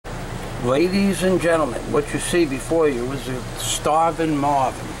Ladies and gentlemen, what you see before you is a starving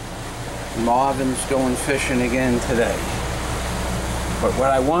Marvin. Marvin's going fishing again today. But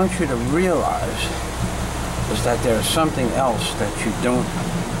what I want you to realize is that there's something else that you don't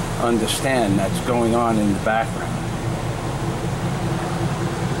understand that's going on in the background.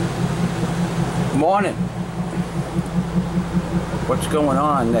 Morning. What's going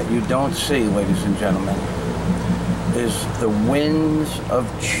on that you don't see, ladies and gentlemen, is the winds of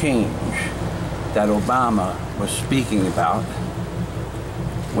change that Obama was speaking about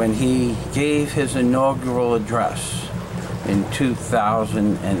when he gave his inaugural address in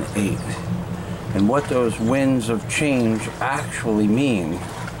 2008. And what those winds of change actually mean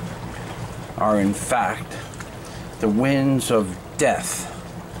are, in fact, the winds of death.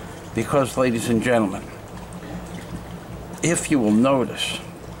 Because, ladies and gentlemen, if you will notice,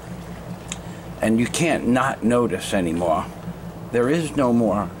 and you can't not notice anymore, there is no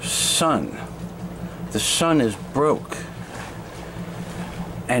more sun. The sun is broke.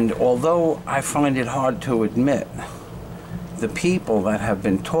 And although I find it hard to admit, the people that have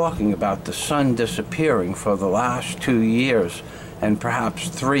been talking about the sun disappearing for the last 2 years and perhaps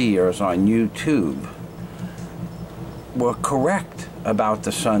 3 years on YouTube were correct about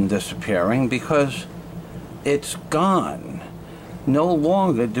the sun disappearing, because it's gone. No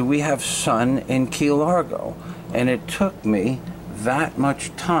longer do we have sun in Key Largo. And it took me that much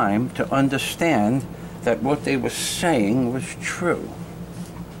time to understand that what they were saying was true.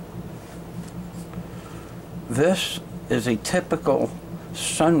 This is a typical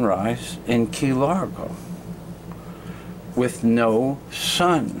sunrise in Key Largo with no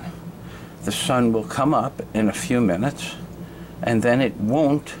sun. The sun will come up in a few minutes, and then it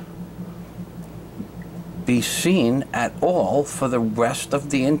won't be seen at all for the rest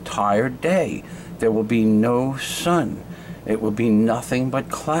of the entire day. There will be no sun. It will be nothing but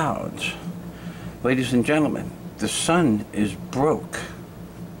clouds. Ladies and gentlemen, the sun is broke.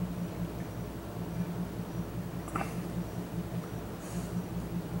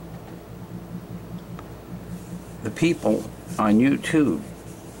 The people on YouTube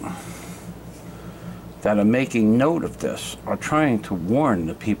that are making note of this are trying to warn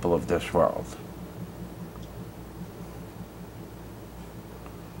the people of this world.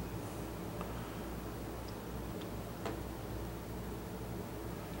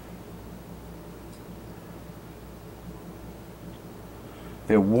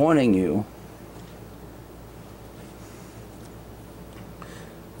 They're warning you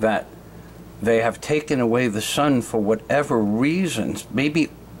that they have taken away the sun for whatever reasons. Maybe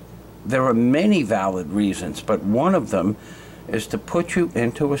there are many valid reasons, but one of them is to put you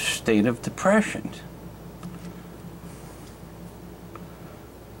into a state of depression.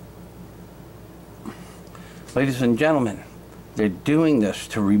 Ladies and gentlemen, they're doing this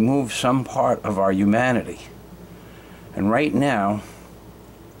to remove some part of our humanity. And right now,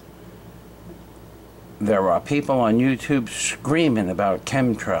 there are people on YouTube screaming about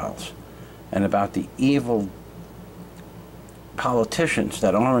chemtrails and about the evil politicians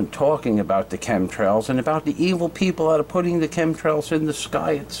that aren't talking about the chemtrails, and about the evil people that are putting the chemtrails in the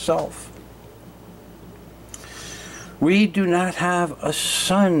sky itself. We do not have a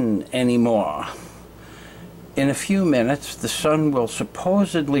sun anymore. In a few minutes, the sun will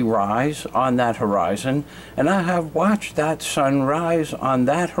supposedly rise on that horizon, and I have watched that sun rise on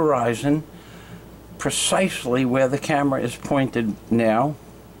that horizon precisely where the camera is pointed now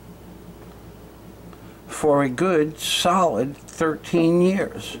for a good solid 13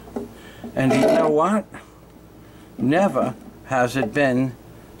 years. And you know what? Never has it been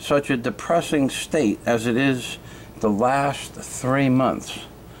such a depressing state as it is the last 3 months,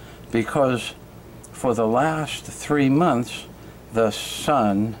 because for the last 3 months the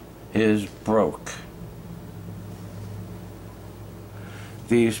sun is broke.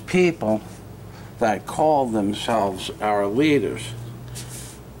 These people that call themselves our leaders,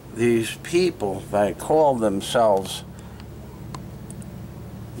 these people that call themselves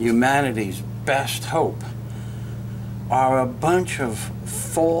humanity's best hope, are a bunch of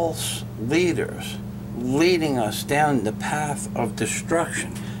false leaders leading us down the path of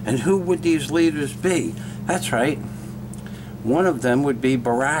destruction. And who would these leaders be? That's right. One of them would be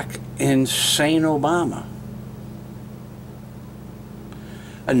Barack Insane Obama.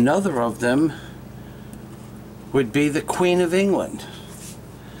 Another of them would be the Queen of England.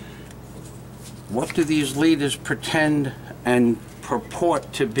 What do these leaders pretend and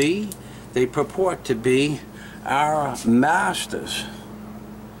purport to be? They purport to be our masters.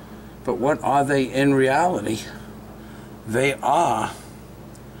 But what are they in reality? They are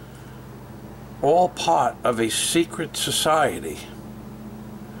all part of a secret society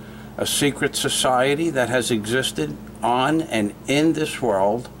a secret society that has existed on and in this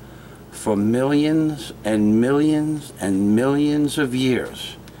world for millions and millions and millions of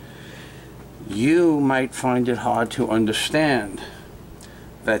years. You might find it hard to understand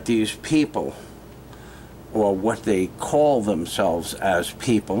that these people, or what they call themselves as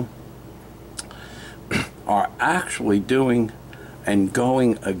people, are actually doing and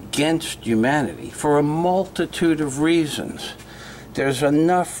going against humanity for a multitude of reasons. There's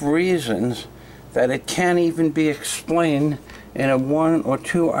enough reasons that it can't even be explained in a 1 or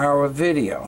 2 hour video.